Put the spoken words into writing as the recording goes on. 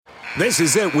This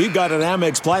is it. We've got an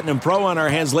Amex Platinum Pro on our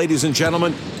hands, ladies and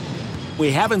gentlemen.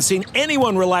 We haven't seen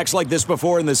anyone relax like this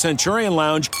before in the Centurion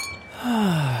Lounge.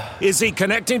 Is he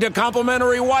connecting to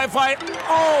complimentary Wi-Fi?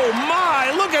 Oh,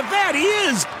 my. Look at that. He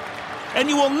is. And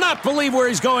you will not believe where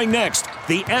he's going next.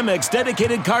 The Amex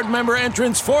dedicated card member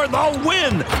entrance for the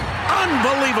win.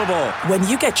 Unbelievable. When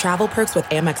you get travel perks with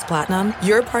Amex Platinum,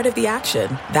 you're part of the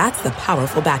action. That's the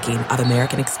powerful backing of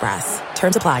American Express.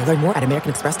 Terms apply. Learn more at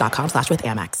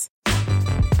americanexpress.com/withAmex.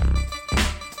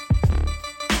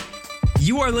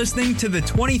 You are listening to the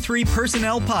 23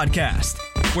 Personnel Podcast,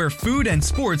 where food and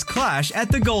sports clash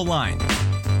at the goal line.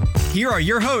 Here are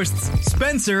your hosts,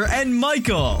 Spencer and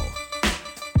Michael.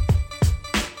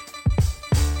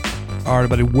 All right,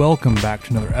 everybody, welcome back to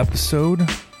another episode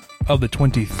of the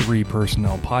 23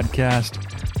 Personnel Podcast.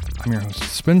 I'm your host,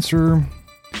 Spencer,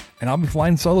 and I'll be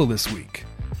flying solo this week.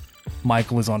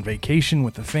 Michael is on vacation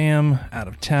with the fam, out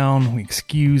of town. We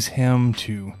excuse him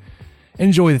to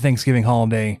enjoy the Thanksgiving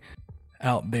holiday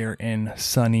out there in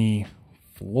sunny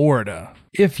Florida.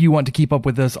 If you want to keep up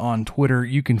with us on Twitter,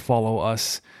 you can follow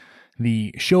us,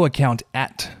 the show account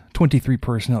at 23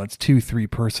 Personnel. It's 23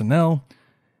 Personnel.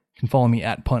 You can follow me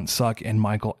at PuntSuck and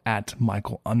Michael at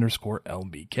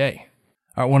Michael_LBK.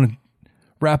 I want to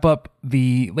wrap up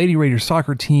the Lady Raiders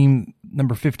soccer team,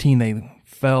 number 15. They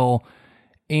fell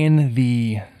in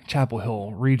the Chapel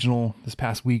Hill Regional this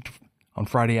past week on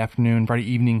Friday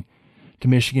evening to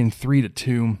Michigan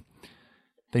 3-2.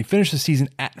 They finished the season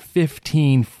at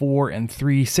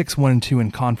 15-4-3, 6-1-2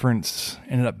 in conference.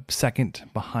 Ended up second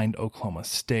behind Oklahoma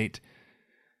State.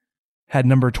 Had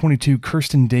number 22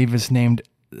 Kirsten Davis named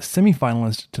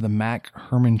semifinalist to the Mac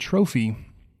Hermann Trophy,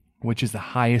 which is the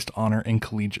highest honor in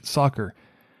collegiate soccer.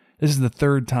 This is the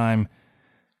third time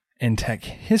in Tech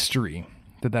history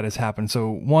that has happened. So,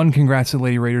 one, congrats to the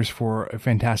Lady Raiders for a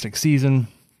fantastic season,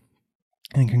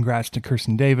 and congrats to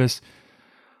Kirsten Davis.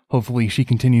 Hopefully, she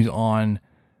continues on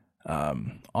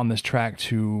this track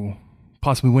to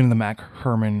possibly winning the Mac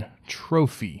Hermann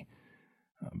Trophy.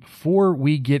 Before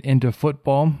we get into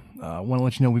football, I want to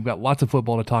let you know we've got lots of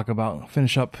football to talk about.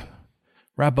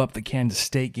 Wrap up the Kansas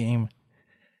State game,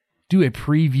 do a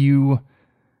preview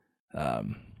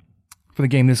for the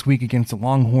game this week against the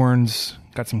Longhorns.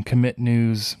 Got some commit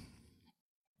news.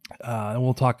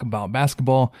 We'll talk about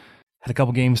basketball. Had a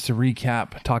couple games to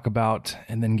recap, talk about,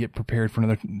 and then get prepared for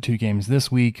another 2 games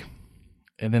this week.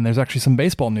 And then there's actually some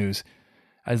baseball news,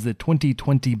 as the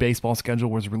 2020 baseball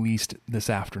schedule was released this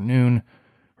afternoon,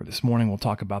 or this morning. We'll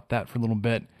talk about that for a little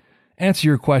bit. Answer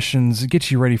your questions,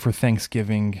 get you ready for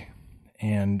Thanksgiving,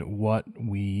 and what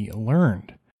we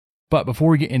learned. But before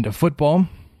we get into football,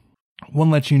 I want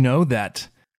to let you know that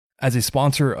as a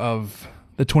sponsor of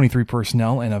the 23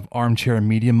 Personnel and of Armchair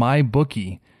Media,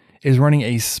 MyBookie is running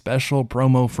a special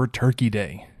promo for Turkey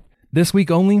Day. This week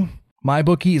only,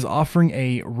 MyBookie is offering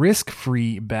a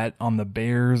risk-free bet on the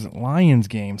Bears-Lions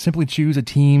game. Simply choose a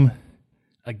team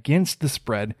against the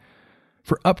spread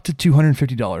for up to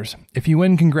 $250. If you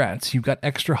win, congrats. You've got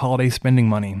extra holiday spending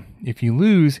money. If you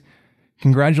lose,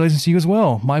 congratulations to you as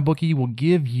well. MyBookie will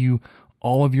give you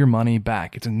all of your money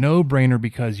back. It's a no-brainer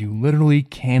because you literally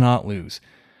cannot lose.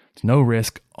 It's no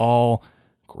risk, all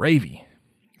gravy.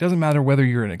 It doesn't matter whether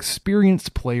you're an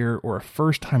experienced player or a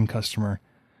first-time customer.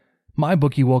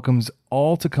 MyBookie welcomes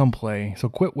all to come play, so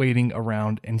quit waiting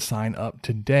around and sign up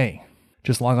today.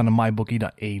 Just log on to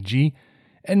mybookie.ag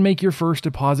and make your first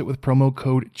deposit with promo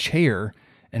code CHAIR,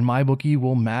 and MyBookie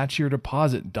will match your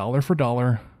deposit dollar for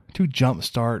dollar to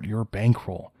jumpstart your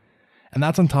bankroll. And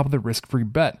that's on top of the risk-free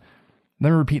bet. Let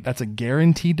me repeat, that's a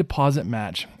guaranteed deposit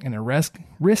match and a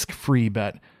risk-free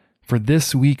bet for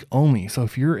this week only. So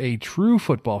if you're a true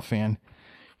football fan,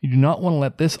 you do not want to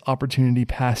let this opportunity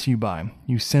pass you by.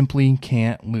 You simply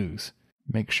can't lose.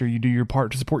 Make sure you do your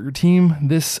part to support your team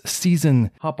this season.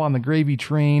 Hop on the gravy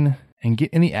train and get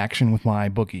in the action with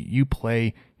MyBookie. You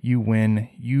play, you win,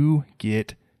 you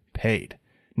get paid.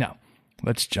 Now,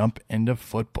 let's jump into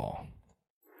football.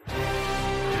 He is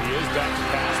back to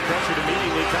pass, pressured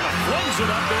immediately, kind of flings it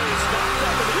up there. He's stopped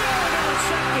up in the air and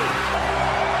intercepted.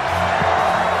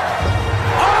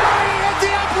 At the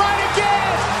upright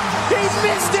again! He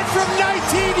missed it from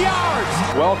 19 yards!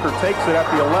 Welker takes it at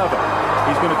the 11.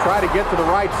 He's going to try to get to the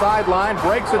right sideline,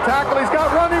 breaks the tackle. He's got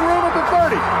running room at the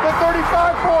 30, the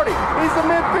 35-40. He's the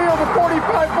midfield, the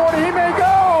 45-40. He may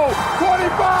go! 25,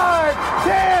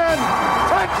 10,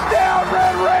 touchdown,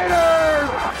 Red Raiders!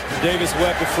 Davis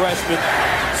Webb, the freshman,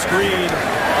 screen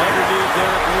underneath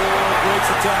Derek Ward, breaks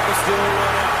the tackle, still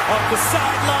running up the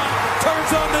sideline,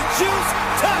 turns on the juice,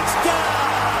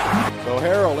 touchdown! So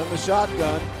Harrell in the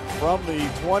shotgun, from the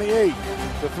 28.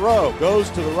 The throw goes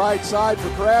to the right side for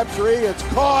Crabtree. It's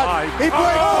caught. He breaks.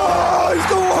 Oh, he's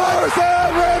the worst.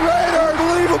 Touchdown, Red Raiders.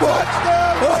 Unbelievable.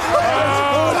 Touchdown,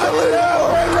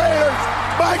 Red Raiders.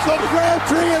 Michael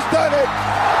Crabtree has done it.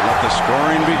 Let the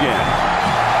scoring begin.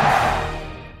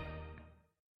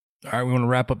 All right, we want to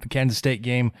wrap up the Kansas State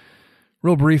game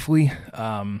real briefly.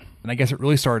 And I guess it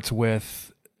really starts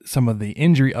with some of the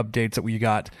injury updates that we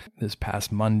got this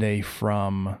past Monday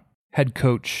from head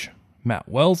coach Matt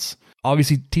Wells.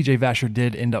 Obviously, TJ Vasher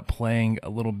did end up playing a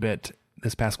little bit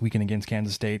this past weekend against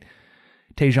Kansas State.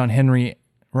 Tajon Henry,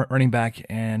 running back,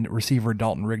 and receiver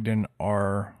Dalton Rigdon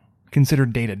are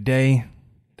considered day-to-day.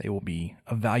 They will be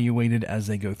evaluated as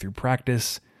they go through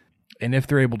practice. And if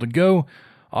they're able to go,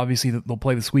 obviously they'll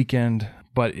play this weekend.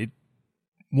 But it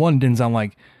didn't sound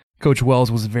like Coach Wells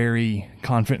was very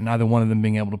confident in either one of them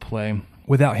being able to play.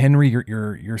 Without Henry,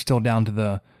 you're still down to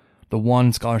the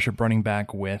one scholarship running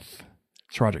back with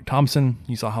SaRodorick Thompson.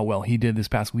 You saw how well he did this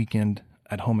past weekend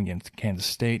at home against Kansas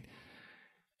State.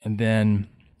 And then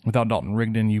without Dalton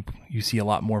Rigdon, you see a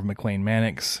lot more of McLean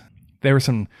Mannix. There were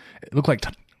it looked like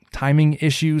timing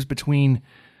issues between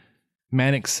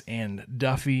Mannix and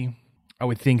Duffy. I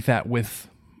would think that with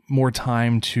more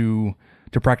time to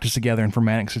practice together and for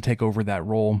Mannix to take over that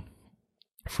role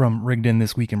from Rigdon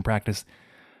this week in practice,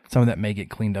 some of that may get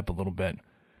cleaned up a little bit.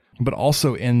 But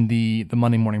also in the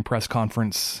Monday morning press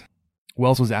conference,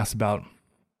 Wells was asked about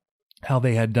how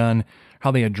they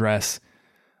address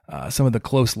some of the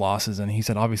close losses, and he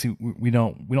said, obviously, we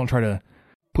don't try to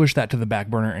push that to the back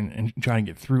burner and try to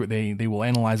get through it. They will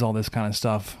analyze all this kind of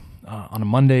stuff on a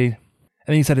Monday, and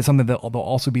then he said it's something that they'll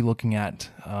also be looking at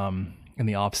in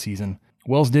the off season.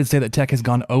 Wells did say that Tech has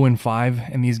gone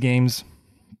 0-5 in these games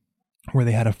where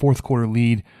they had a fourth quarter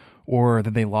lead, or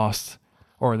that they lost,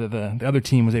 or that the other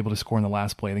team was able to score in the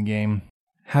last play of the game.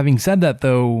 Having said that,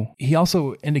 though, he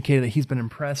also indicated that he's been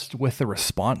impressed with the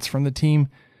response from the team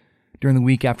during the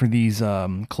week after these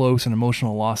close and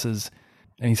emotional losses.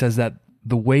 And he says that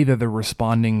the way that they're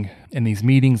responding in these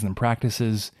meetings and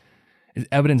practices is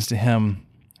evidence to him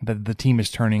that the team is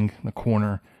turning the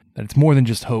corner, that it's more than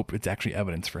just hope, it's actually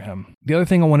evidence for him. The other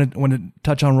thing I want to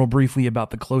touch on real briefly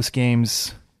about the close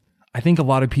games, I think a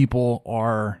lot of people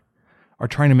are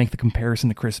trying to make the comparison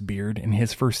to Chris Beard in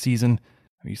his first season.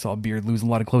 You saw Beard lose a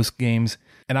lot of close games.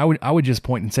 And I would just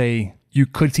point and say you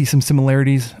could see some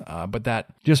similarities, but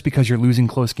that just because you're losing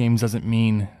close games doesn't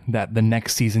mean that the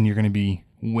next season you're going to be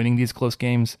winning these close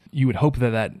games. You would hope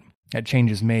that change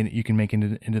is made, that you can make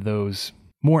into those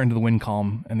more into the win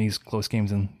column and these close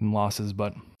games and losses.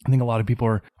 But I think a lot of people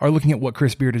are looking at what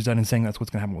Chris Beard has done and saying that's what's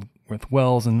going to happen with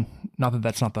Wells. And not that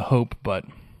that's not the hope, but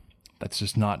that's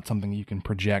just not something you can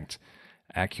project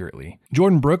accurately.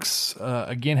 Jordan Brooks,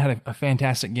 again, had a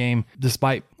fantastic game.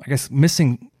 Despite, I guess,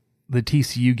 missing the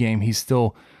TCU game, he's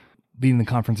still leading the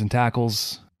conference in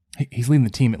tackles. He's leading the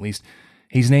team, at least.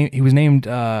 He was named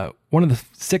one of the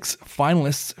 6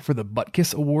 finalists for the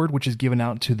Butkus Award, which is given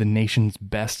out to the nation's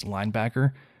best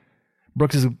linebacker.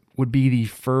 Brooks would be the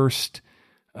first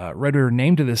Red Raider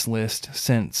named to this list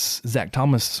since Zach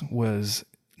Thomas was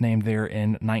named there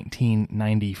in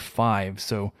 1995.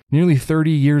 So nearly 30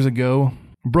 years ago.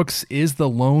 Brooks is the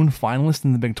lone finalist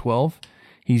in the Big 12.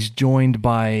 He's joined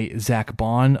by Zach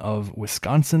Bond of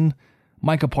Wisconsin,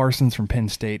 Micah Parsons from Penn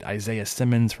State, Isaiah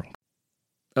Simmons from...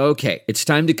 Okay, it's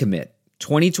time to commit.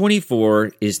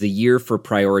 2024 is the year for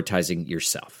prioritizing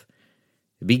yourself.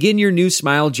 Begin your new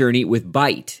smile journey with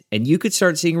Byte, and you could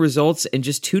start seeing results in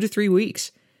just 2 to 3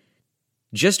 weeks.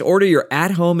 Just order your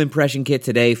at-home impression kit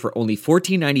today for only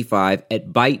 $14.95 at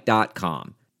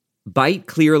Byte.com. Byte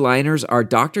clear liners are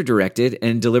doctor-directed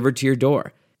and delivered to your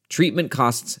door. Treatment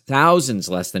costs thousands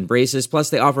less than braces, plus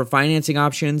they offer financing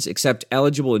options, accept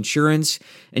eligible insurance,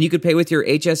 and you could pay with your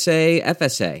HSA,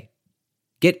 FSA.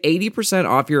 Get 80%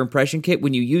 off your impression kit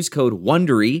when you use code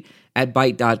WONDERY at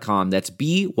Byte.com. That's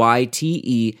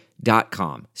BYTE.com.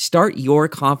 Start your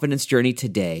confidence journey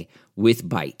today with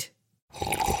Byte.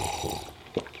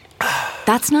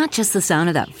 That's not just the sound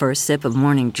of that first sip of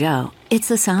Morning Joe. It's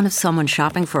the sound of someone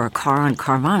shopping for a car on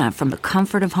Carvana from the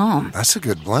comfort of home. That's a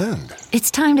good blend. It's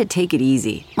time to take it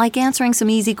easy, like answering some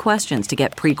easy questions to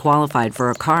get pre-qualified for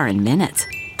a car in minutes.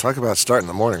 Talk about starting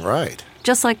the morning right.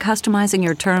 Just like customizing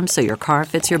your terms so your car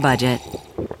fits your budget.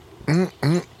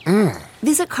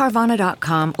 Visit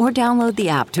Carvana.com or download the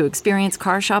app to experience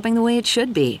car shopping the way it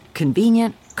should be.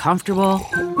 Convenient, comfortable.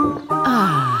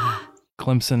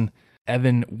 Clemson,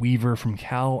 Evan Weaver from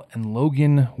Cal, and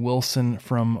Logan Wilson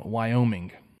from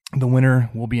Wyoming. The winner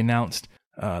will be announced.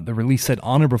 The release said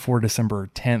on or before December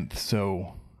 10th,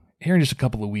 so here in just a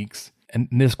couple of weeks. And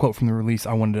this quote from the release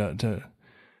I wanted to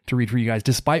to read for you guys.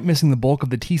 Despite missing the bulk of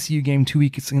the TCU game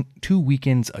 2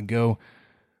 weekends ago,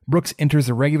 Brooks enters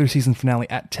the regular season finale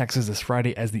at Texas this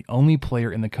Friday as the only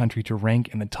player in the country to rank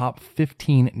in the top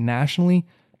 15 nationally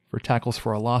for tackles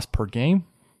for a loss per game,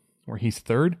 where he's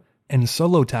third, and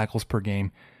solo tackles per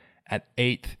game at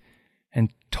 8th, and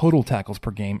total tackles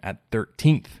per game at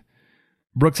 13th.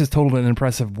 Brooks has totaled an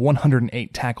impressive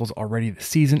 108 tackles already this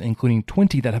season, including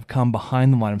 20 that have come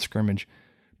behind the line of scrimmage.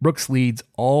 Brooks leads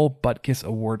all Butkus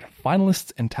Award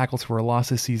finalists in tackles for a loss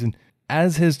this season,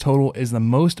 as his total is the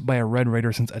most by a Red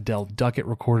Raider since Adele Duckett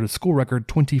recorded a school record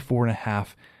 24.5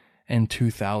 in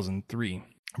 2003.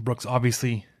 Brooks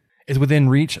obviously is within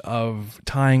reach of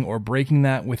tying or breaking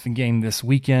that with the game this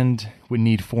weekend. Would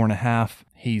need 4.5.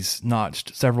 He's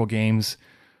notched several games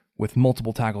with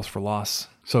multiple tackles for loss,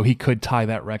 so he could tie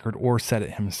that record or set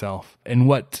it himself. And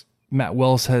what Matt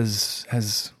Wells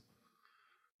has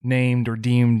named or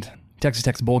deemed Texas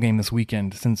Tech's bowl game this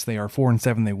weekend, since they are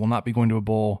 4-7, they will not be going to a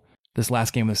bowl. This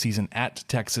last game of the season at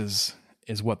Texas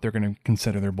is what they're going to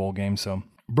consider their bowl game. So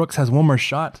Brooks has one more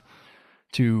shot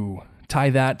to tie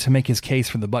that, to make his case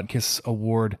for the Butkus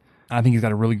Award. I think he's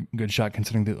got a really good shot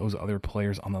considering those other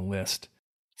players on the list.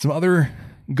 Some other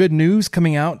good news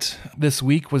coming out this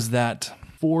week was that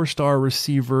 4-star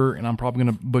receiver, and I'm probably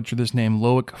going to butcher this name,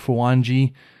 Loic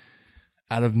Fuanji,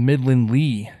 out of Midland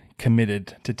Lee,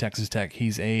 committed to Texas Tech.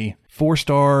 He's a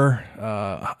 4-star,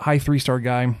 high 3-star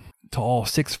guy, tall,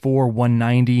 6'4",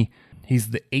 190. He's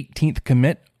the 18th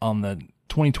commit on the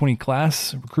 2020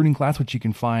 recruiting class, which you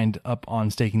can find up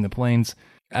on Staking the Plains.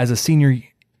 As a senior,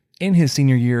 in his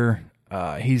senior year,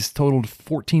 he's totaled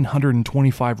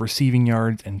 1,425 receiving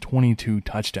yards and 22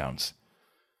 touchdowns.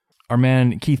 Our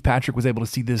man Keith Patrick was able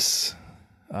to see this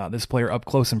player up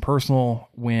close and personal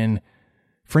when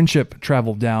Friendship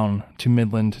traveled down to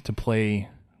Midland to play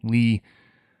Lee.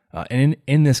 And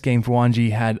in this game,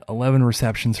 Fuanji had 11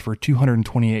 receptions for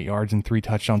 228 yards and 3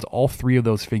 touchdowns. All 3 of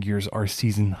those figures are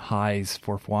season highs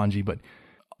for Fuanji, but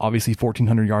obviously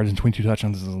 1,400 yards and 22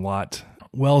 touchdowns is a lot.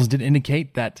 Wells did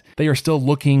indicate that they are still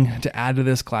looking to add to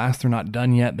this class. They're not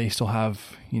done yet. They still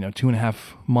have 2.5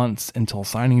 months until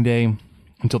signing day,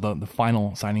 until the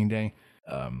final signing day.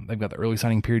 They've got the early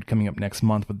signing period coming up next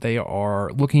month, but they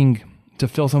are looking to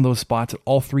fill some of those spots at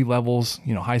all 3 levels,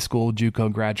 high school,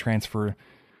 JUCO, grad transfer.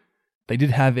 They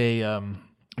did have a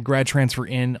grad transfer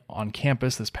in on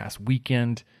campus this past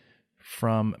weekend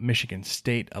from Michigan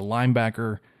State, a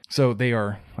linebacker. So they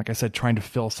are, like I said, trying to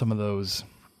fill some of those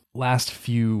last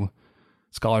few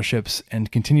scholarships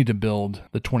and continue to build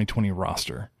the 2020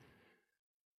 roster.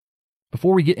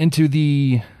 Before we get into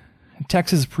the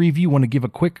Texas preview, I want to give a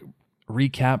quick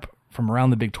recap from around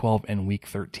the Big 12 and Week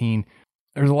 13.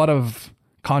 There's a lot of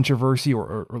controversy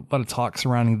or a lot of talk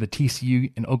surrounding the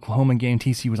TCU and Oklahoma game.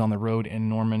 TCU was on the road in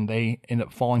Norman. They ended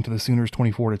up falling to the Sooners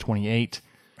 24-28.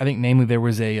 I think namely there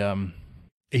was a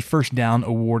first down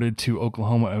awarded to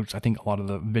Oklahoma, which I think a lot of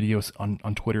the videos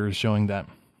on Twitter is showing that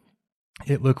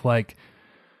it looked like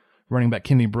running back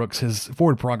Kennedy Brooks, his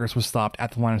forward progress was stopped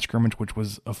at the line of scrimmage, which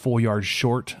was a full yard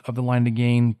short of the line to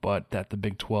gain, but that the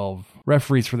Big 12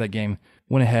 referees for that game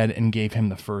went ahead and gave him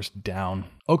the first down.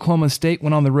 Oklahoma State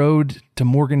went on the road to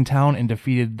Morgantown and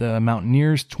defeated the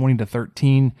Mountaineers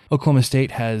 20-13. Oklahoma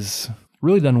State has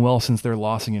really done well since their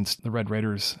loss against the Red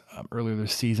Raiders earlier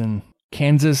this season.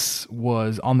 Kansas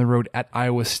was on the road at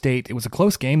Iowa State. It was a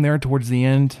close game there towards the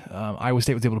end. Iowa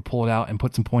State was able to pull it out and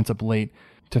put some points up late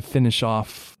to finish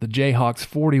off the Jayhawks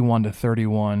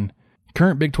 41-31.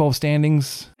 Current Big 12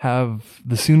 standings have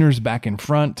the Sooners back in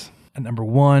front at number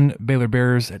 1, Baylor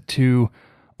Bears at 2,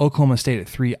 Oklahoma State at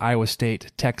 3, Iowa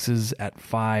State, Texas at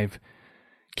 5,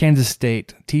 Kansas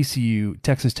State, TCU,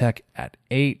 Texas Tech at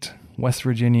 8, West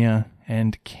Virginia,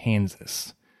 and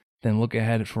Kansas. Then look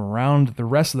ahead from around the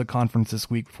rest of the conference this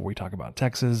week before we talk about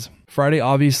Texas. Friday,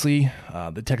 obviously,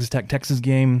 the Texas Tech-Texas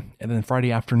game, and then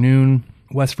Friday afternoon,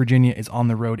 West Virginia is on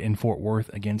the road in Fort Worth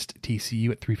against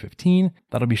TCU at 3:15.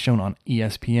 That'll be shown on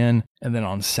ESPN. And then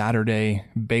on Saturday,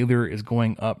 Baylor is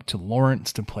going up to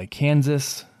Lawrence to play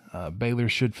Kansas. Baylor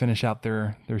should finish out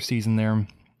their season there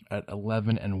at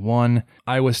 11-1.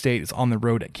 Iowa State is on the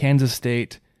road at Kansas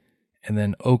State. And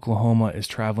then Oklahoma is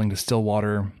traveling to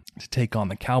Stillwater to take on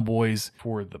the Cowboys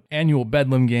for the annual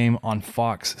Bedlam game on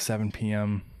Fox, 7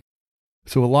 p.m.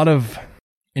 So a lot of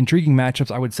intriguing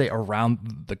matchups, I would say,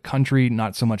 around the country,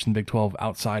 not so much in the Big 12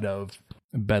 outside of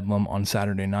Bedlam on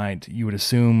Saturday night. You would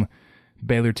assume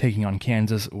Baylor taking on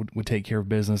Kansas would take care of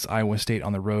business. Iowa State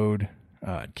on the road,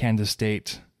 Kansas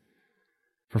State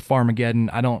for Farmageddon.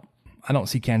 I don't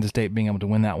see Kansas State being able to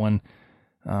win that one.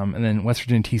 And then West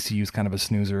Virginia TCU is kind of a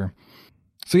snoozer.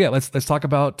 So yeah, let's talk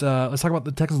about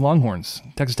the Texas Longhorns.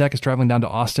 Texas Tech is traveling down to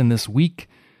Austin this week,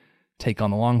 take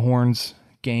on the Longhorns.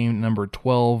 Game number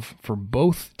 12 for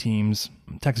both teams.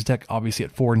 Texas Tech obviously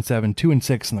at 4-7,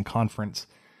 2-6 in the conference.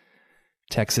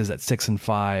 Texas at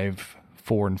 6-5,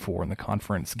 4-4 in the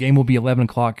conference. The game will be 11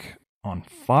 o'clock on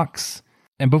Fox.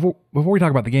 And before we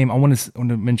talk about the game, I want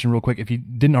to mention real quick, if you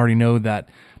didn't already know, that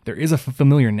there is a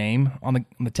familiar name on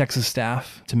the Texas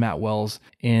staff to Matt Wells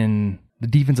in the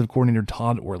defensive coordinator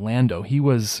Todd Orlando. He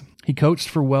coached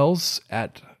for Wells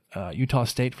at Utah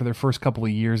State for their first couple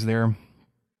of years there.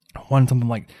 Won something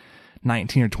like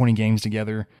 19 or 20 games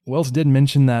together. Wells did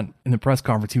mention that in the press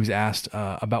conference, he was asked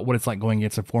about what it's like going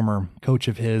against a former coach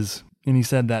of his. And he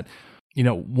said that,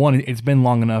 one, it's been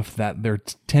long enough that their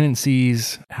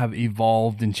tendencies have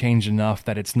evolved and changed enough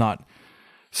that it's not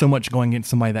so much going against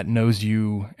somebody that knows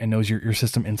you and knows your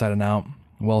system inside and out.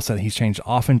 Wells said he's changed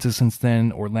offenses since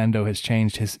then. Orlando has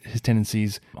changed his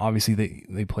tendencies. Obviously,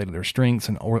 they play to their strengths,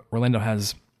 and Orlando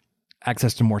has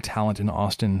access to more talent in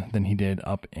Austin than he did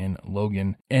up in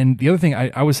Logan. And the other thing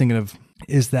I was thinking of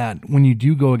is that when you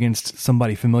do go against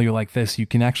somebody familiar like this, you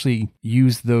can actually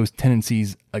use those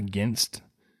tendencies against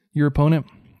your opponent.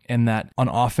 And that on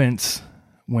offense,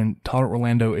 when Todd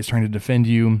Orlando is trying to defend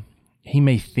you, he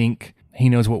may think he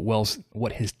knows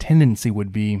what his tendency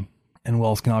would be, and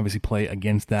Wells can obviously play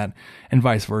against that, and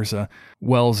vice versa.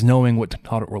 Wells, knowing what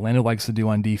Todd Orlando likes to do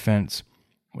on defense,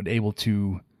 would able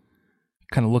to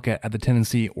kind of look at the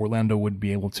tendency. Orlando would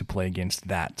be able to play against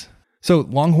that. So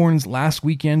Longhorns last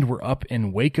weekend were up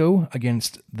in Waco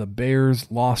against the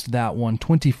Bears, lost that one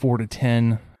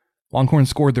 24-10. Longhorns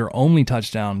scored their only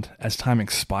touchdown as time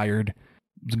expired.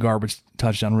 It was a garbage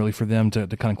touchdown really for them to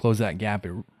kind of close that gap.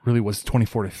 It really was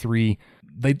 24-3.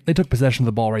 They took possession of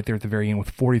the ball right there at the very end with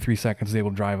 43 seconds. They were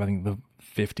able to drive, I think, the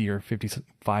 50 or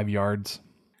 55 yards.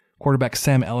 Quarterback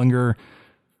Sam Ehlinger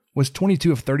was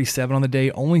 22 of 37 on the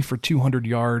day, only for 200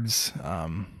 yards,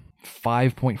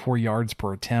 5.4 yards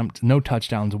per attempt, no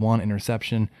touchdowns, 1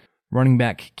 interception. Running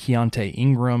back Keontae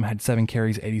Ingram had 7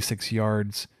 carries, 86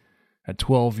 yards, at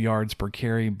 12 yards per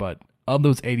carry, but of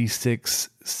those 86,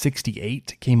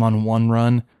 68 came on 1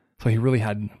 run, so he really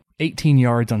had 18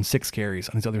 yards on 6 carries,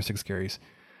 on his other 6 carries.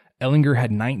 Ehlinger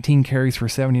had 19 carries for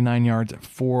 79 yards at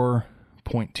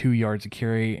 4.2 yards a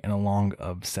carry and a long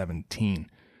of 17.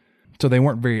 So they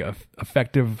weren't very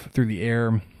effective through the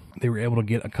air. They were able to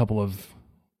get a couple of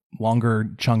longer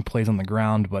chunk plays on the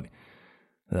ground, but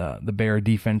the Bear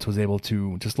defense was able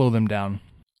to slow them down.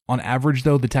 On average,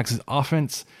 though, the Texas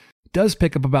offense does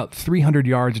pick up about 300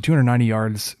 yards or 290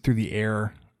 yards through the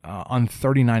air on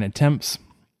 39 attempts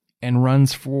and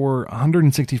runs for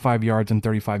 165 yards and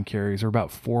 35 carries, or about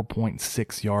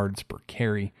 4.6 yards per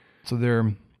carry. So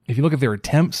if you look at their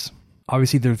attempts,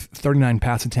 obviously, there's 39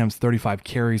 pass attempts, 35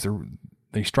 carries.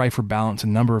 They strive for balance, a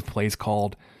number of plays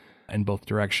called in both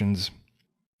directions.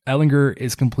 Ehlinger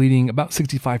is completing about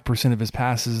 65% of his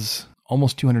passes,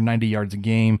 almost 290 yards a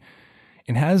game,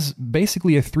 and has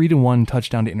basically a 3-to-1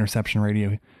 touchdown to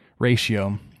interception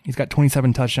ratio. He's got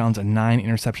 27 touchdowns and 9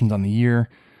 interceptions on the year.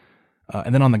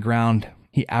 And then on the ground,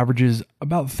 he averages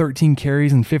about 13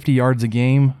 carries and 50 yards a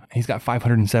game. He's got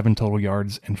 507 total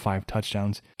yards and 5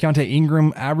 touchdowns. Keontae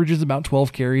Ingram averages about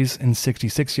 12 carries and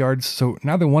 66 yards. So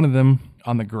neither one of them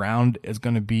on the ground is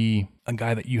going to be a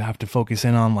guy that you have to focus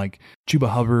in on, like Chuba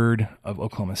Hubbard of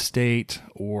Oklahoma State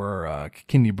or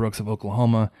Kennedy Brooks of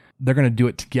Oklahoma. They're going to do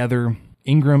it together.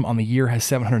 Ingram on the year has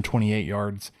 728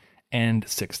 yards and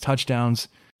 6 touchdowns.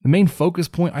 The main focus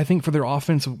point, I think, for their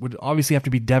offense would obviously have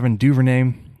to be Devin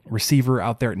Duvernay, receiver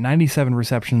out there at 97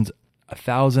 receptions,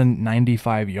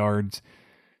 1,095 yards,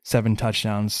 7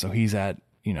 touchdowns. So he's at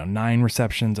 9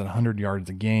 receptions and 100 yards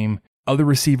a game. Other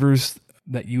receivers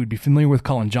that you would be familiar with,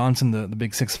 Colin Johnson, the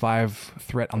big 6'5"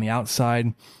 threat on the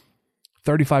outside,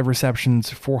 35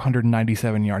 receptions,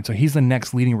 497 yards. So he's the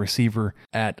next leading receiver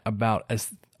at about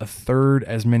a third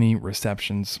as many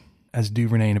receptions as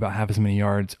Duvernay and about half as many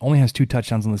yards. Only has 2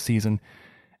 touchdowns in the season.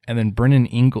 And then Brennan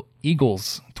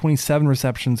Eagles, 27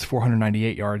 receptions,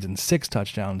 498 yards, and 6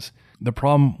 touchdowns. The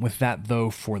problem with that, though,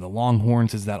 for the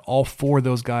Longhorns is that all 4 of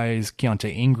those guys,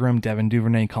 Keontae Ingram, Devin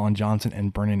Duvernay, Colin Johnson,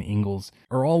 and Brennan Eagles,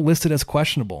 are all listed as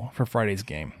questionable for Friday's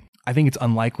game. I think it's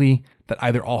unlikely that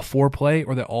either all 4 play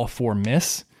or that all 4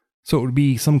 miss. So it would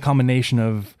be some combination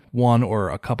of one or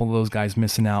a couple of those guys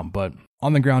missing out. But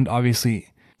on the ground, obviously,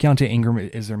 Keontae Ingram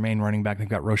is their main running back. They've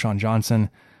got Roschon Johnson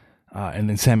and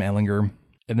then Sam Ehlinger.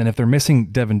 And then if they're missing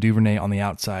Devin Duvernay on the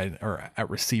outside or at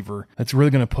receiver, that's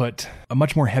really going to put a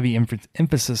much more heavy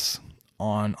emphasis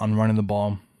on running the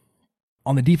ball.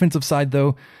 On the defensive side,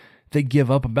 though, They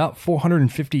give up about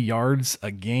 450 yards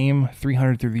a game,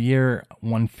 300 through the air,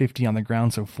 150 on the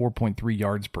ground, so 4.3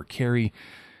 yards per carry.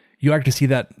 You like to see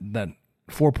that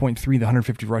 4.3, the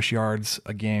 150 rush yards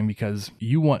a game, because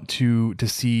you want to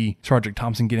see SaRodorick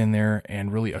Thompson get in there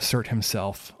and really assert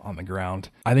himself on the ground.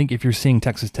 I think if you're seeing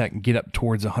Texas Tech get up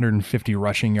towards 150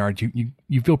 rushing yards,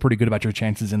 you feel pretty good about your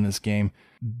chances in this game.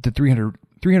 The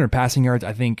 300 passing yards,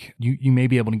 I think you may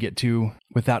be able to get to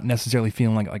without necessarily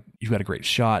feeling like you've got a great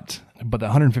shot. But the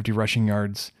 150 rushing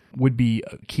yards would be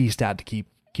a key stat to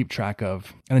keep track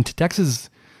of. And then Texas,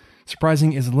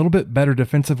 surprising, is a little bit better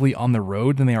defensively on the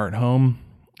road than they are at home.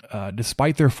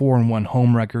 Despite their 4-1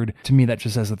 home record, to me that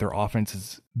just says that their offense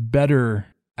is better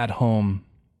at home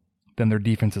than their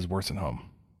defense is worse at home,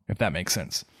 if that makes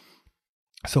sense.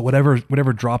 So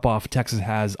whatever drop off Texas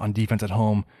has on defense at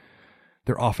home,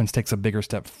 their offense takes a bigger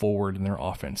step forward than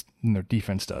their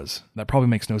defense does. That probably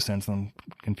makes no sense, and I'm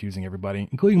confusing everybody,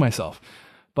 including myself.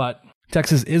 But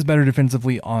Texas is better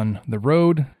defensively on the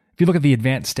road. If you look at the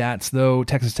advanced stats, though,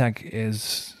 Texas Tech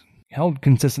is held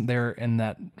consistent there in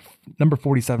that number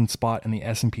 47 spot in the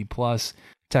S&P Plus.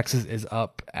 Texas is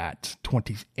up at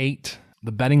 28.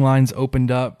 The betting lines opened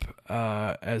up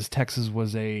as Texas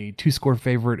was a 2-score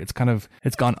favorite. It's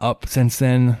gone up since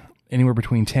then, anywhere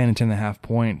between 10 and 10.5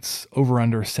 points.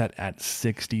 Over/under set at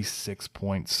 66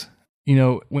 points. You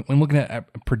know, when looking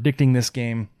at predicting this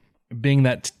game, being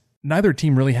that neither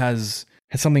team really has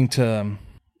something to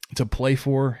play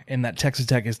for, and that Texas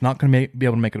Tech is not going to be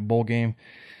able to make it a bowl game.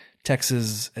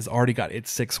 Texas has already got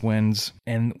its 6 wins,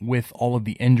 and with all of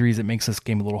the injuries, it makes this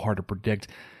game a little hard to predict.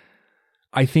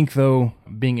 I think, though,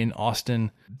 being in Austin,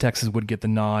 Texas would get the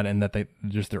nod, and that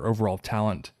their overall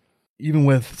talent, even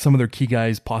with some of their key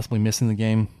guys possibly missing the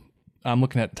game, I'm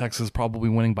looking at Texas probably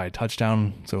winning by a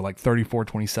touchdown, so like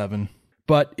 34-27.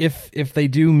 But if they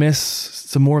do miss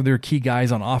some more of their key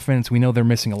guys on offense, we know they're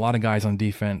missing a lot of guys on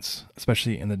defense,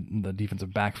 especially in the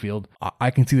defensive backfield.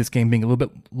 I can see this game being a little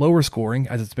bit lower scoring,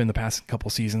 as it's been the past couple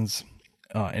seasons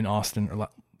in Austin, or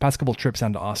past couple trips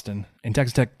down to Austin. And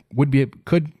Texas Tech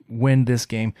could win this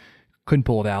game, could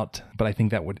pull it out, but I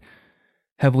think that would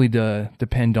heavily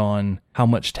depend on how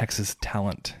much Texas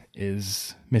talent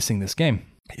is missing this game.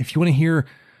 If you want to hear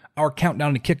our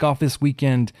countdown to kickoff this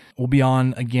weekend, we'll be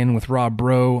on again with Rob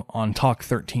Bro on Talk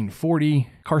 1340.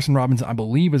 Carson Robinson, I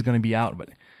believe, is going to be out, but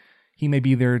he may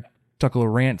be there.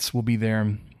 Tucker Rants will be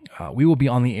there. We will be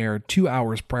on the air 2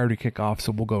 hours prior to kickoff,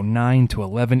 so we'll go 9 to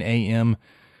 11 a.m.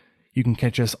 You can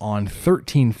catch us on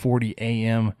 1340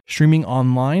 a.m., streaming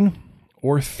online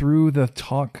or through the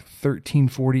Talk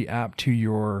 1340 app to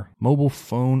your mobile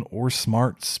phone or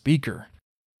smart speaker.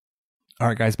 All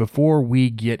right, guys, before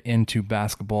we get into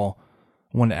basketball,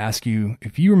 I want to ask you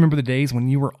if you remember the days when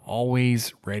you were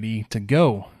always ready to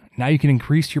go. Now you can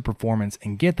increase your performance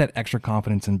and get that extra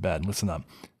confidence in bed. Listen up.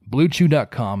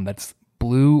 BlueChew.com, that's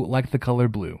blue like the color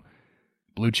blue.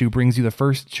 Blue Chew brings you the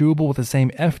first chewable with the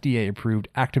same FDA-approved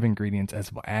active ingredients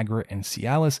as Viagra and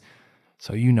Cialis,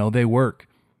 so you know they work.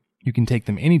 You can take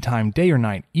them anytime, day or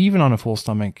night, even on a full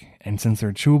stomach, and since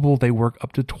they're chewable, they work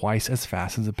up to twice as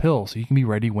fast as a pill, so you can be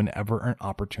ready whenever an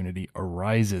opportunity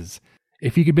arises.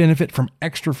 If you could benefit from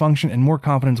extra function and more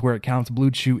confidence where it counts, Blue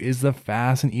Chew is the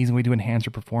fast and easy way to enhance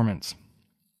your performance.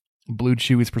 Blue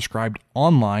Chew is prescribed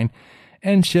online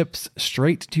and ships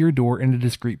straight to your door in a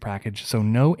discreet package, so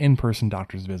no in-person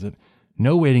doctor's visit,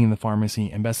 no waiting in the pharmacy,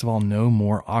 and best of all, no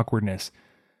more awkwardness.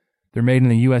 They're made in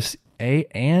the USA,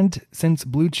 and since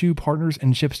Blue Chew partners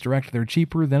and ships direct, they're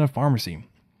cheaper than a pharmacy.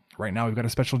 Right now, we've got a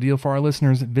special deal for our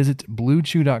listeners. Visit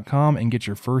BlueChew.com and get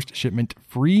your first shipment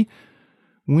free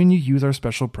when you use our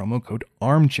special promo code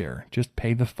ARMCHAIR. Just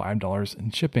pay the $5 in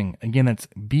shipping. Again, that's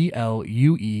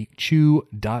BLUE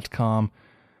Chew.com.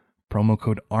 Promo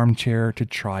code ARMCHAIR to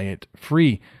try it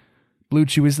free. Blue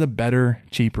Chew is the better,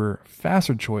 cheaper,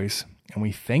 faster choice, and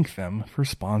we thank them for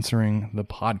sponsoring the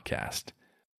podcast.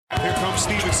 Here comes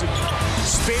Stevenson.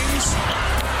 Spins.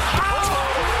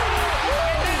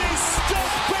 It is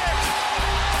stuck back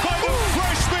by the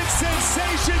freshman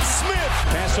sensation Smith.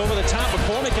 Pass over the top of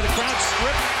McCormick and a crowd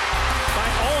stripped by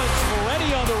Owens.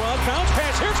 Moretti on the run. Bounce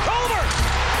pass. Here's Culver.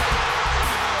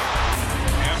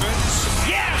 Evans.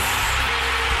 Yes!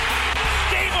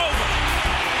 Game over.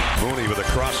 Mooney with a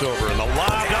crossover and the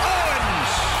lob to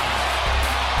Owens.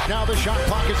 Now the shot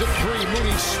clock is at 3.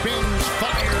 Mooney spins,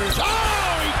 fires.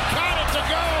 Oh, he got it to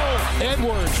go.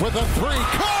 Edwards with a 3.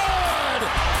 Good!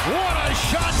 What a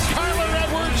shot, Kyler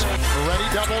Edwards. Moretti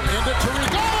double into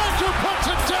Tariq. Owens who puts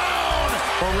it down.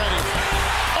 Moretti.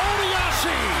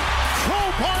 Odiasi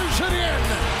crowbars it in.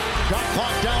 Shot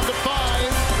clock down to 5.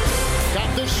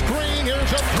 Got the screen.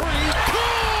 Here's a 3.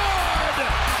 Good!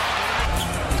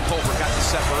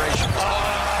 separation.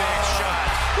 Oh, big shot.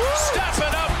 Step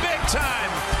it up big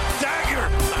time. Dagger.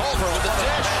 Over with the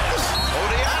dish.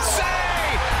 Odiase.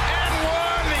 And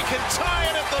one. He can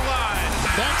tie it at the line.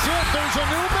 That's it. There's a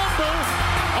new member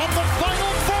of the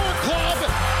Final Four Club,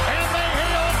 and they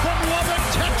hail from Lubbock,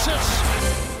 Texas.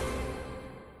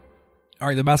 All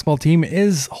right, the basketball team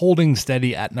is holding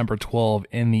steady at number 12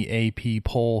 in the AP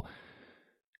poll.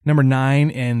 Number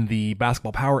 9 in the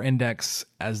Basketball Power Index,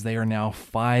 as they are now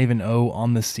 5-0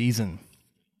 on the season.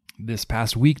 This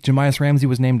past week, Jahmi'us Ramsey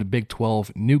was named a Big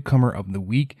 12 Newcomer of the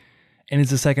Week and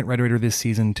is the second Red Raider this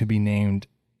season to be named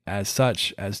as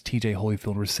such, as TJ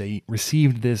Holyfield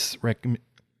received this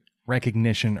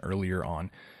recognition earlier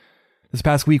on. This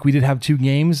past week, we did have 2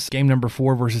 games. Game number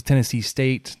 4 versus Tennessee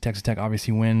State. Texas Tech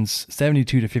obviously wins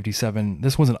 72-57.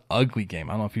 This was an ugly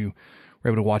game. I don't know if you were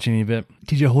able to watch any of it.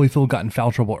 TJ Holyfield got in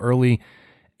foul trouble early,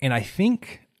 and I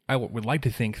would like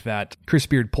to think that Chris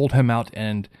Beard pulled him out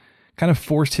and kind of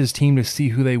forced his team to see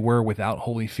who they were without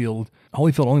Holyfield.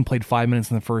 Holyfield only played 5 minutes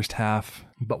in the first half,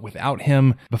 but without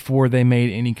him, before they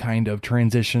made any kind of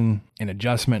transition and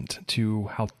adjustment to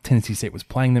how Tennessee State was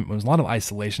playing them, it was a lot of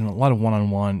isolation, a lot of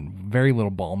one-on-one, very little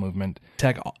ball movement.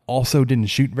 Tech also didn't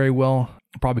shoot very well,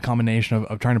 probably a combination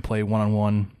of trying to play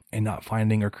one-on-one and not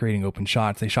finding or creating open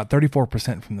shots. They shot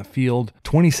 34% from the field,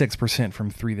 26% from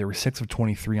 3. They were 6 of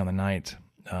 23 on the night.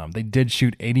 They did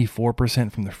shoot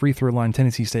 84% from the free throw line.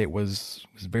 Tennessee State was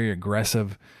very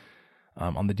aggressive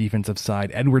on the defensive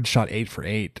side. Edwards shot 8 for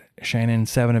 8. Shannon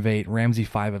 7 of 8. Ramsey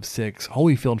 5 of 6.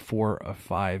 Holyfield 4 of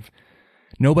 5.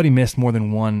 Nobody missed more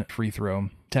than one free throw.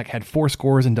 Tech had 4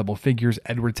 scores in double figures.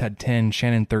 Edwards had 10.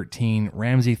 Shannon 13.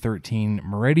 Ramsey 13.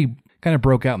 Moretti kind of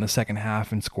broke out in the second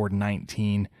half and scored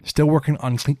 19. Still working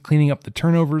on cleaning up the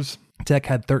turnovers. Tech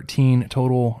had 13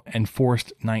 total and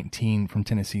forced 19 from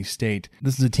Tennessee State.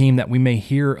 This is a team that we may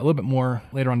hear a little bit more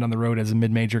later on down the road as a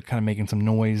mid-major, kind of making some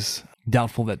noise.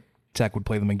 Doubtful that Tech would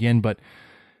play them again, but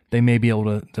they may be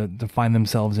able to find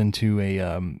themselves into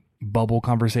a bubble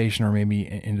conversation or maybe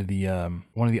into the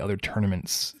one of the other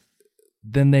tournaments.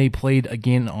 Then they played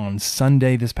again on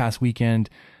Sunday this past weekend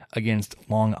against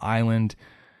Long Island.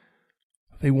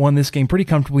 They won this game pretty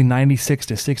comfortably,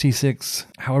 96-66.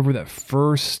 However, that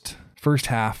first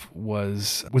half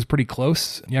was pretty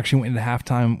close. You actually went into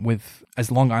halftime with,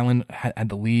 as Long Island had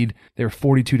the lead, they were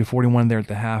 42-41 there at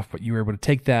the half, but you were able to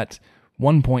take that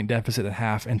 1-point deficit at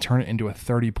half and turn it into a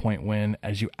 30-point win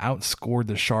as you outscored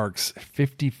the Sharks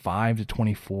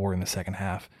 55-24 in the second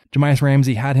half. Jahmi'us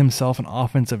Ramsey had himself an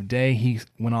offensive day. He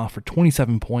went off for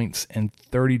 27 points in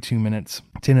 32 minutes,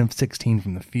 10 of 16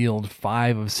 from the field,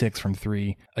 5 of 6 from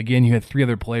 3. Again, you had 3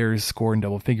 other players score in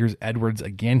double figures. Edwards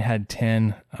again had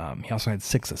 10. He also had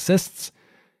 6 assists.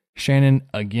 Shannon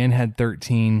again had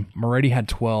 13. Moretti had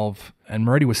 12. And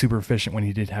Moretti was super efficient when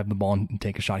he did have the ball and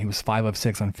take a shot. He was 5 of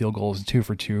 6 on field goals, 2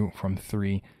 for 2 from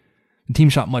 3. The team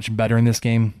shot much better in this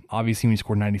game. Obviously, when he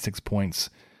scored 96 points.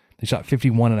 They shot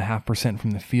 51.5%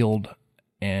 from the field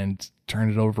and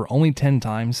turned it over only 10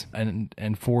 times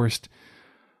and forced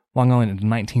Long Island into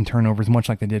 19 turnovers, much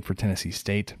like they did for Tennessee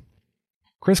State.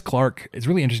 Chris Clark is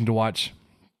really interesting to watch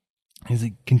as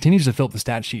he continues to fill up the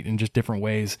stat sheet in just different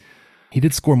ways. He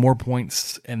did score more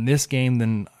points in this game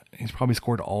than he's probably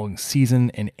scored all season,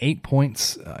 in 8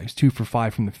 points. He's 2 for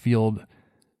 5 from the field,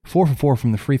 4 for 4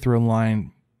 from the free throw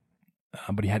line,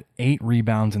 but he had 8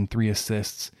 rebounds and 3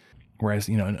 assists. Whereas,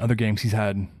 in other games, he's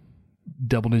had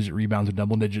double-digit rebounds or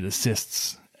double-digit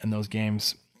assists in those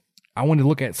games. I wanted to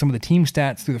look at some of the team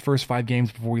stats through the first 5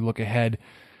 games before we look ahead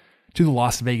to the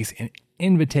Las Vegas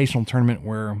Invitational Tournament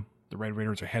where the Red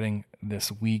Raiders are heading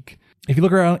this week. If you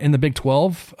look around in the Big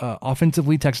 12,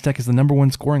 offensively, Texas Tech is the number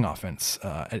 1 scoring offense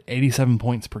at 87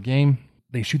 points per game.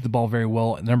 They shoot the ball very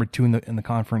well, at number 2 in the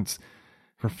conference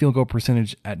for field goal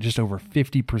percentage at just over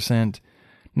 50%.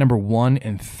 Number 1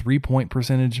 in 3-point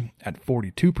percentage at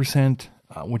 42%,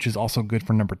 which is also good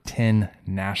for number 10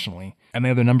 nationally. And they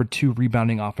have the number 2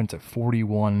 rebounding offense at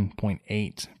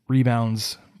 41.8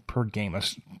 rebounds per game.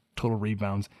 That's total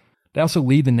rebounds. They also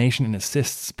lead the nation in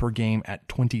assists per game at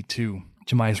 22.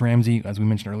 Jahmi'us Ramsey, as we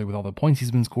mentioned earlier with all the points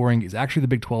he's been scoring, is actually the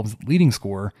Big 12's leading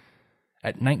scorer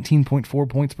at 19.4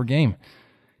 points per game.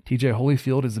 TJ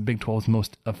Holyfield is the Big 12's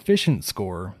most efficient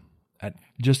scorer at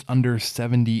just under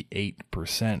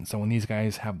 78%. So when these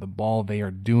guys have the ball, they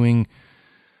are doing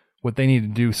what they need to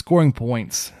do, scoring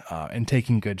points and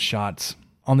taking good shots.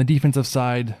 On the defensive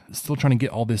side, still trying to get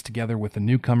all this together with the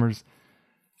newcomers.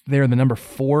 They're the number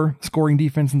 4 scoring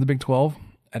defense in the Big 12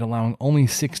 at allowing only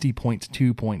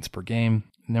 60.2 points per game.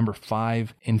 Number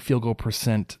 5 in field goal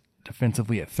percent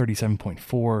defensively at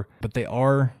 37.4. But they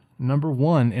are number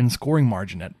one in scoring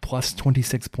margin at plus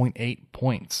 26.8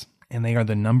 points. And they are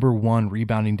the number one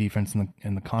rebounding defense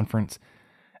in the conference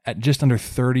at just under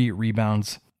 30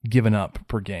 rebounds given up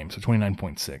per game, so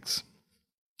 29.6.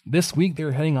 This week,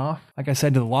 they're heading off, like I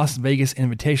said, to the Las Vegas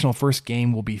Invitational. First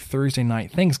game will be Thursday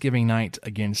night, Thanksgiving night,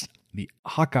 against the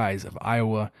Hawkeyes of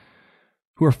Iowa,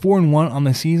 who are 4-1 on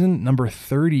the season, number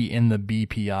 30 in the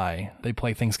BPI. They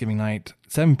play Thanksgiving night,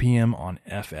 7 p.m. on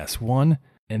FS1,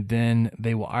 and then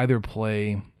they will either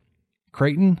play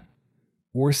Creighton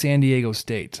or San Diego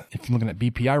State. If you're looking at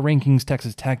BPI rankings,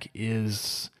 Texas Tech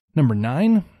is number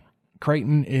 9.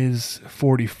 Creighton is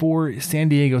 44. San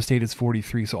Diego State is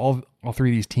 43. So all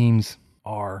three of these teams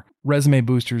are resume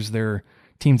boosters. They're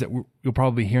teams that you'll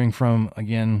probably be hearing from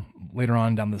again later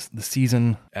on down the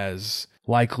season as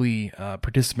likely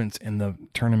participants in the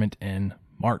tournament in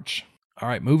March. All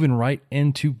right, moving right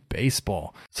into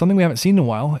baseball. Something we haven't seen in a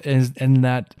while is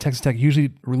that Texas Tech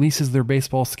usually releases their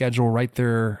baseball schedule right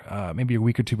there, maybe a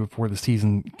week or two before the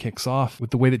season kicks off. With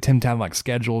the way that Tim Tadlock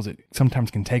schedules, it sometimes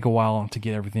can take a while to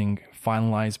get everything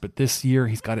finalized, but this year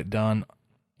he's got it done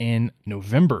in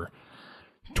November.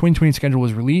 2020 schedule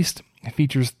was released. It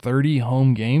features 30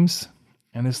 home games,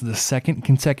 and this is the second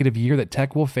consecutive year that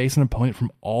Tech will face an opponent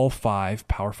from all 5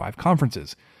 Power 5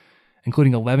 conferences,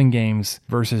 including 11 games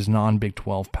versus non-Big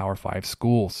 12 Power 5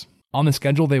 schools. On the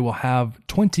schedule, they will have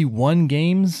 21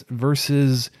 games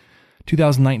versus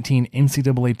 2019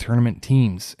 NCAA tournament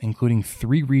teams, including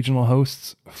 3 regional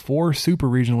hosts, 4 super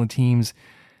regional teams,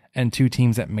 and 2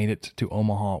 teams that made it to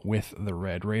Omaha with the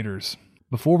Red Raiders.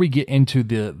 Before we get into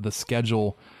the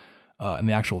schedule and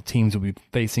the actual teams we'll be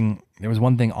facing, there was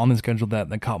one thing on the schedule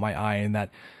that caught my eye, and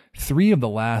that 3 of the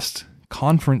last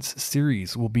conference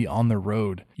series will be on the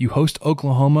road. You host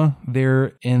Oklahoma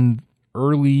there in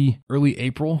early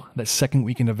April, that second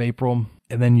weekend of April,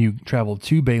 and then you travel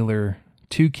to Baylor,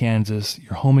 to Kansas,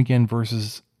 you're home again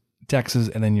versus Texas,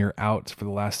 and then you're out for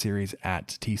the last series at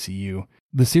TCU.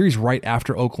 The series right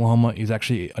after Oklahoma is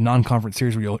actually a non-conference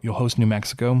series where you'll host New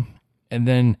Mexico, and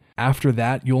then after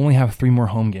that you only have 3 more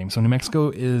home games. So New Mexico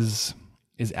is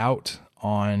out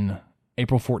on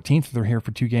April 14th. They're here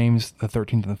for 2 games, the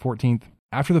 13th and the 14th.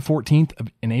 After the 14th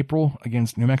in April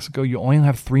against New Mexico, you only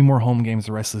have 3 more home games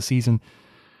the rest of the season,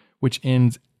 which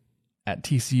ends at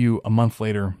TCU a month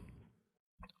later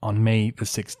on May the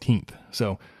 16th.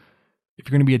 So if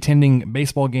you're going to be attending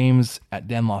baseball games at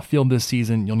Danlaw Field this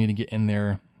season, you'll need to get in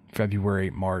there February,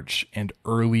 March, and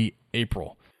early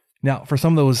April. Now, for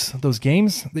some of those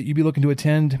games that you'd be looking to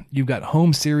attend, you've got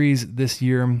home series this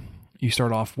year. You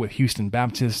start off with Houston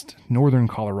Baptist, Northern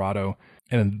Colorado,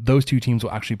 and those 2 teams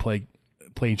will actually play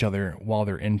each other while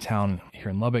they're in town here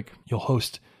in Lubbock. You'll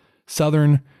host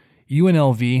Southern,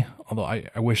 UNLV, although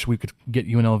I wish we could get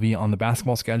UNLV on the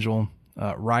basketball schedule.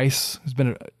 Rice has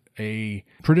been a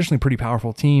traditionally pretty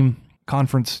powerful team.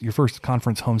 Your first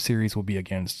conference home series will be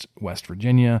against West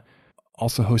Virginia.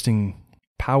 Also hosting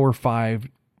Power 5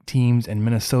 teams in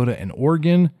Minnesota and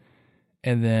Oregon,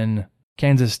 and then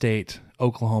Kansas State,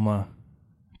 Oklahoma,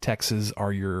 Texas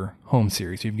are your home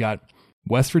series. So you've got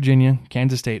West Virginia,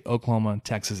 Kansas State, Oklahoma,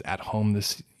 Texas at home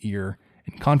this year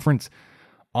in conference.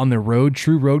 On the road,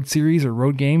 true road series or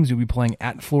road games, you'll be playing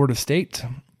at Florida State.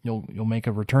 You'll make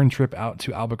a return trip out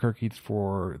to Albuquerque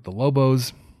for the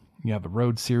Lobos. You have a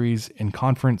road series in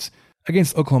conference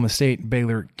against Oklahoma State,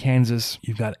 Baylor, Kansas.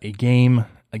 You've got a game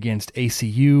against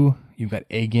ACU. You've got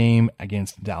a game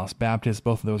against Dallas Baptist.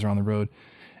 Both of those are on the road.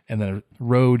 And then a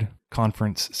road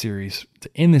conference series to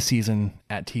end the season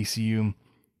at TCU.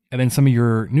 And then some of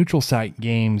your neutral site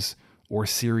games or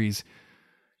series,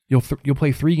 you'll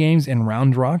play 3 games in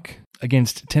Round Rock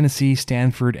against Tennessee,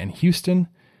 Stanford, and Houston.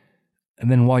 And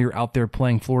then while you're out there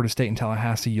playing Florida State and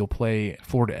Tallahassee, you'll play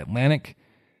Florida Atlantic.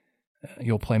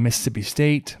 You'll play Mississippi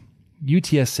State,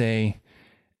 UTSA,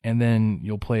 and then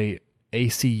you'll play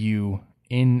ACU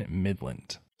in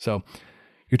Midland. So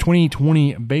your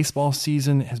 2020 baseball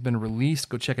season has been released.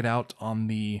 Go check it out in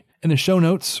the show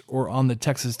notes or on the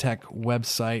Texas Tech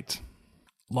website.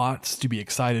 Lots to be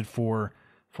excited for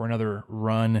another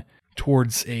run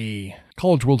towards a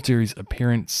College World Series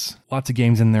appearance. Lots of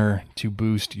games in there to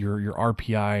boost your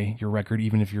RPI, your record.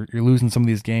 Even if you're losing some of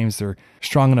these games, they're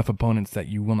strong enough opponents that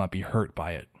you will not be hurt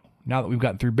by it. Now that we've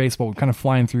gotten through baseball, we're kind of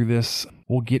flying through this.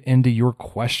 We'll get into your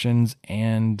questions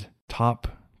and top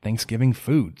Thanksgiving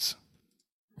foods.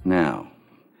 Now,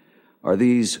 are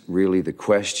these really the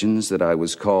questions that I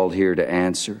was called here to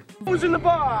answer? Who's in the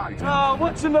box? Oh,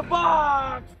 what's in the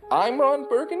box? I'm Ron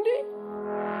Burgundy.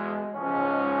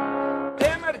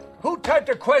 Damn it! Who typed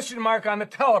a question mark on the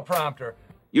teleprompter?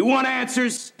 You want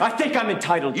answers? I think I'm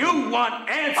entitled. You want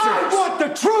answers? I want the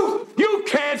truth! You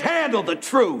can't handle handle the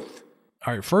truth.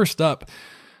 All right, first up,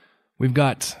 we've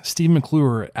got Steve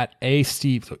McClure at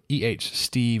Steve, so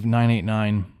Steve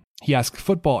 989. He asks,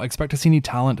 football, expect to see any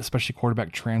talent, especially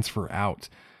quarterback, transfer out?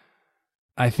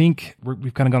 I think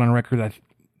we've kind of gone on record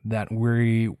that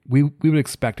we would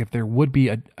expect if there would be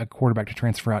a quarterback to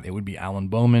transfer out, it would be Alan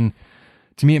Bowman.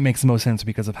 To me, it makes the most sense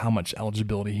because of how much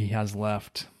eligibility he has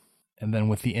left. And then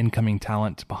with the incoming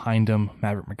talent behind him,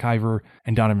 Maverick McIver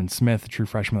and Donovan Smith, the true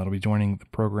freshman that will be joining the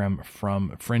program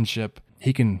from Friendship,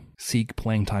 he can seek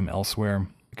playing time elsewhere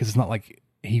because it's not like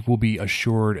he will be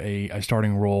assured a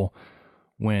starting role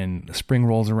when the spring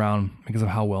rolls around because of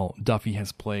how well Duffy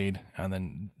has played. And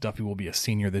then Duffy will be a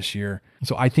senior this year.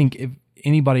 So I think if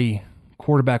anybody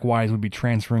quarterback-wise would be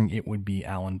transferring, it would be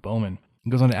Alan Bowman. He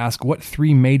goes on to ask, what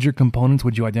 3 major components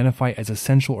would you identify as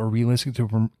essential or realistic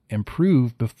to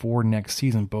improve before next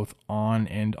season, both on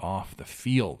and off the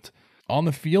field? On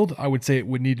the field, I would say it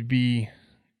would need to be,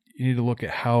 you need to look at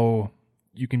how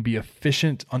you can be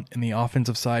efficient in the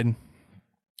offensive side,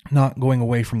 not going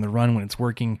away from the run when it's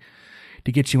working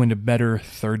to get you into better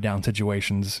third down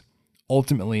situations.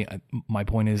 Ultimately, my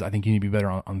point is I think you need to be better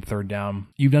on third down.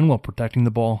 You've done well protecting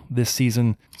the ball this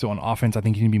season. So on offense, I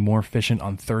think you need to be more efficient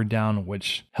on third down,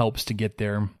 which helps to get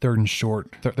there. Third and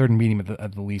short, third and medium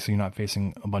at the least, so you're not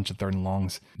facing a bunch of third and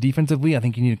longs. Defensively, I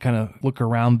think you need to kind of look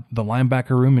around the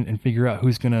linebacker room and figure out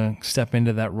who's going to step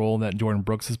into that role that Jordan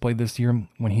Brooks has played this year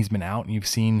when he's been out. And you've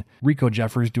seen Rico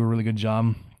Jeffers do a really good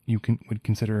job. You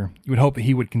would hope that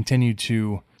he would continue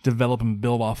to develop and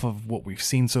build off of what we've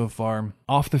seen so far.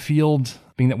 Off the field,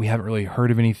 being that we haven't really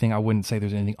heard of anything, I wouldn't say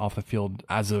there's anything off the field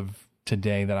as of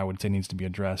today that I would say needs to be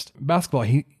addressed. Basketball,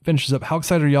 he finishes up, how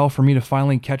excited are y'all for me to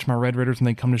finally catch my Red Raiders when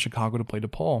they come to Chicago to play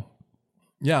DePaul?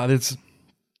 Yeah, that's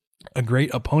a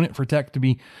great opponent for Tech to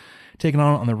be taken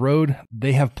on the road.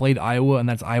 They have played Iowa, and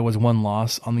that's Iowa's one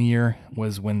loss on the year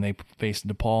was when they faced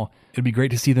DePaul. It'd be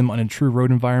great to see them on a true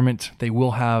road environment. They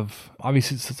will have,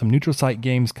 obviously, some neutral site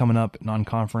games coming up,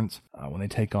 non-conference, when they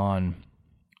take on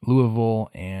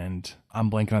Louisville, and I'm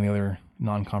blanking on the other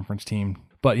non-conference team.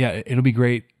 But yeah, it'll be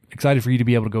great. Excited for you to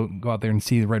be able to go out there and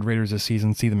see the Red Raiders this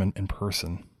season, see them in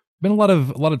person. Been a lot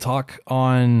of talk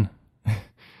on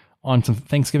some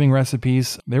Thanksgiving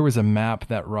recipes. There was a map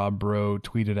that Rob Bro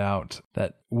tweeted out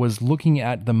that was looking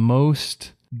at the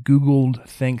most Googled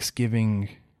Thanksgiving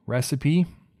recipe.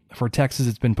 For Texas,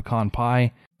 it's been pecan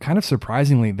pie. Kind of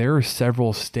surprisingly, there are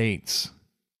several states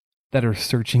that are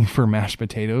searching for mashed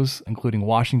potatoes, including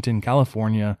Washington,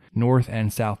 California, North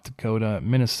and South Dakota,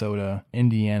 Minnesota,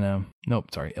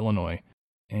 Illinois,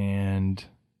 and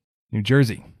New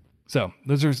Jersey. So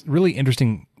those are really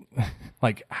interesting.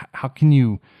 Like, how do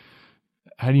you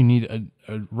need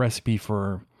a recipe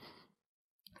for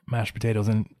mashed potatoes?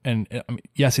 And I mean,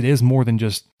 yes, it is more than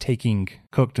just taking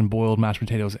cooked and boiled mashed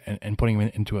potatoes and putting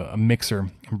them into a mixer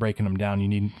and breaking them down. You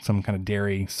need some kind of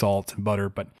dairy, salt, and butter,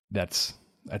 but that's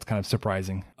kind of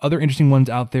surprising. Other interesting ones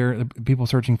out there, people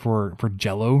searching for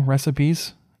Jell-O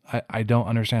recipes. I don't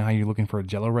understand how you're looking for a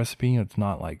Jell-O recipe. It's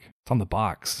not like, it's on the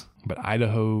box. But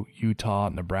Idaho, Utah,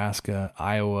 Nebraska,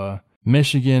 Iowa,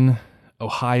 Michigan,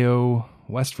 Ohio,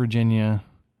 West Virginia,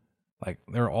 like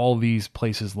there are all these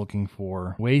places looking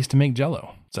for ways to make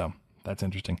Jell-O. So that's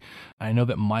interesting. I know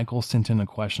that Michael sent in a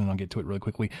question, and I'll get to it really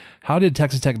quickly. How did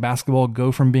Texas Tech basketball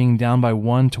go from being down by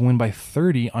 1 to win by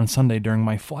 30 on Sunday during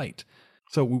my flight?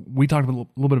 So we talked a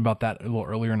little bit about that a little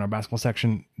earlier in our basketball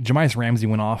section. Jamias Ramsey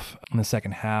went off in the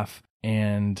second half,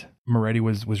 and Moretti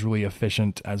was really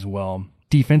efficient as well.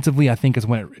 Defensively, I think is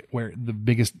where the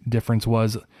biggest difference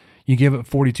was. You gave up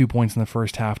 42 points in the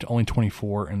first half to only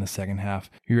 24 in the second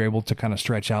half. You were able to kind of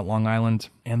stretch out Long Island,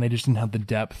 and they just didn't have the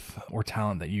depth or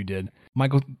talent that you did.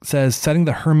 Michael says, setting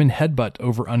the Herman headbutt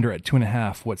over under at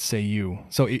 2.5. What say you?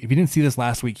 So if you didn't see this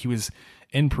last week, he was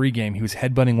in pregame. He was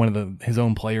headbutting one of his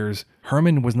own players.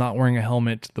 Herman was not wearing a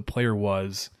helmet. The player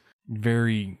was.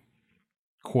 Very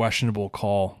questionable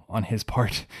call on his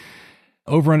part.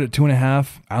 Over under at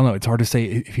 2.5. I don't know. It's hard to say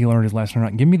if he learned his lesson or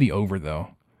not. Give me the over, though.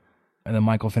 And then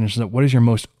Michael finishes up, what is your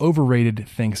most overrated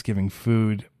Thanksgiving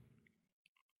food?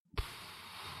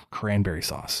 Cranberry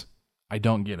sauce. I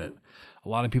don't get it. A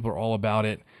lot of people are all about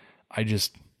it. And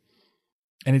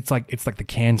it's like the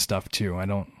canned stuff too. I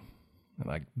don't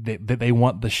like they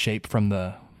want the shape from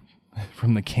the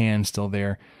can still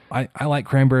there. I like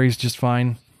cranberries just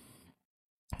fine.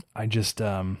 I just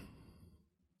there's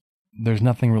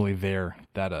nothing really there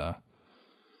that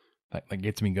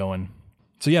gets me going.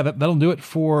 So yeah, that'll do it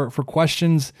for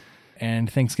questions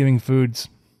and Thanksgiving foods.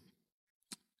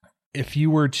 If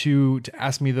you were to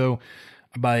ask me though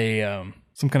about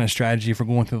some kind of strategy for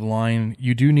going through the line.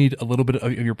 You do need a little bit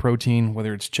of your protein,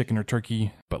 whether it's chicken or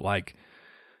turkey, but like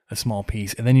a small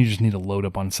piece. And then you just need to load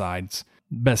up on sides.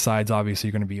 Best sides, obviously,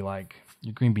 are going to be like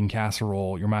your green bean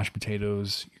casserole, your mashed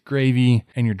potatoes, your gravy,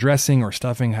 and your dressing or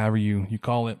stuffing, however you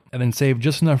call it. And then save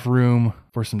just enough room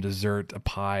for some dessert, a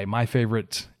pie. My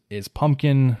favorite is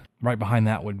pumpkin. Right behind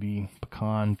that would be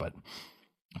pecan, but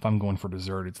if I'm going for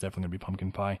dessert, it's definitely going to be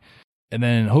pumpkin pie. And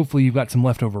then hopefully you've got some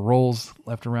leftover rolls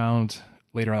left around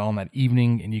later on that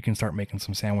evening, and you can start making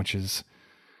some sandwiches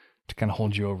to kind of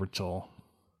hold you over till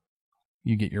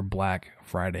you get your Black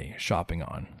Friday shopping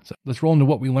on. So let's roll into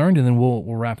what we learned, and then we'll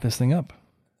wrap this thing up.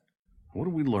 What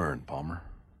did we learn, Palmer?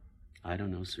 I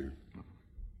don't know, sir.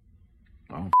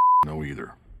 I don't know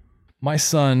either. My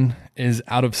son is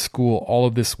out of school all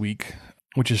of this week,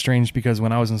 which is strange because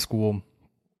when I was in school,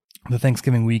 the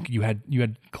Thanksgiving week, you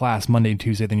had class Monday and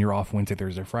Tuesday, then you're off Wednesday,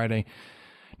 Thursday, Friday.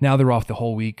 Now they're off the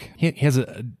whole week.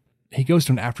 He goes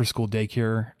to an after-school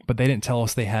daycare, but they didn't tell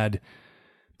us they had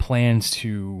plans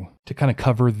to kind of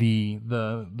cover the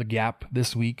gap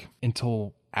this week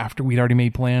until after we'd already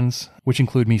made plans, which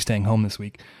include me staying home this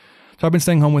week. So I've been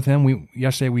staying home with him.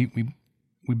 Yesterday we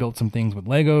built some things with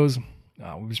Legos.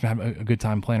 We've just been having a good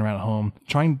time playing around at home,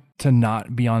 trying to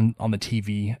not be on the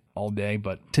TV all day.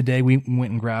 But today we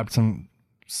went and grabbed some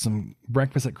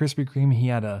breakfast at Krispy Kreme. He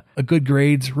had a good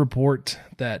grades report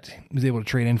that he was able to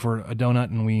trade in for a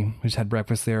donut, and we just had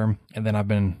breakfast there. And then I've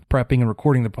been prepping and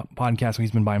recording the podcast, so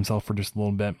he's been by himself for just a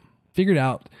little bit. Figured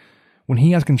out when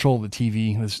he has control of the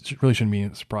TV, this really shouldn't be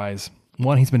a surprise.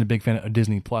 One, he's been a big fan of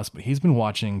Disney Plus, but he's been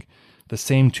watching the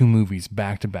same two movies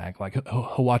back to back. Like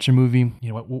he'll watch a movie,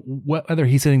 whether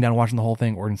he's sitting down watching the whole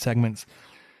thing or in segments.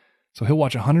 So he'll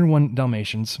watch 101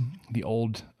 Dalmatians, the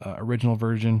old original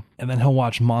version, and then he'll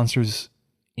watch Monsters,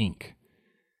 Inc.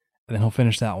 And then he'll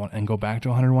finish that one and go back to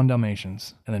 101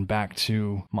 Dalmatians and then back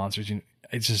to Monsters.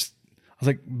 It's just, I was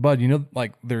like, Bud,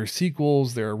 like there are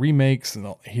sequels, there are remakes,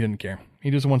 and he didn't care.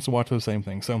 He just wants to watch those same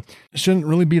things. So it shouldn't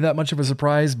really be that much of a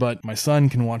surprise, but my son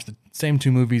can watch the same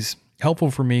two movies.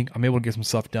 Helpful for me. I'm able to get some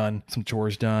stuff done, some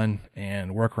chores done,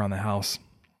 and work around the house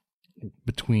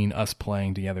between us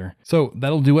playing together. So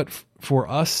that'll do it for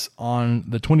us on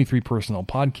the 23 Personnel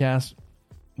podcast.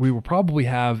 We will probably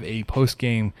have a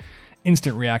post-game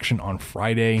instant reaction on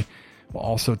Friday. We'll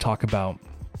also talk about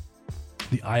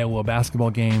the Iowa basketball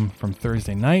game from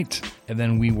Thursday night, and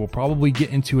then we will probably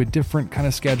get into a different kind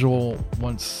of schedule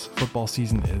once football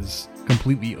season is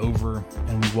completely over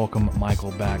and we welcome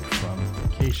Michael back from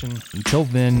vacation. Until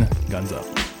then, guns up.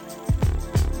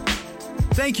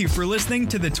 Thank you for listening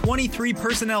to the 23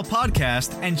 Personnel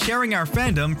podcast and sharing our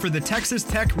fandom for the Texas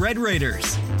Tech Red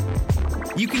Raiders.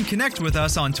 You can connect with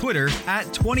us on Twitter at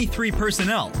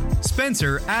 23personnel,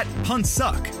 Spencer at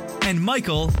PuntSuck, and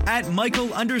Michael at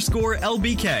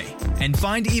Michael_LBK. And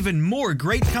find even more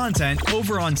great content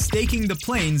over on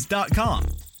StakingThePlains.com.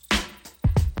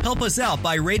 Help us out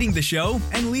by rating the show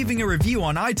and leaving a review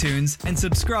on iTunes, and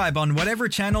subscribe on whatever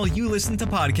channel you listen to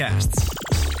podcasts.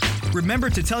 Remember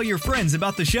to tell your friends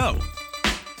about the show.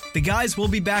 The guys will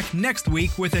be back next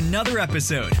week with another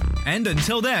episode. And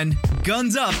until then,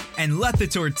 guns up and let the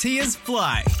tortillas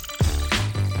fly.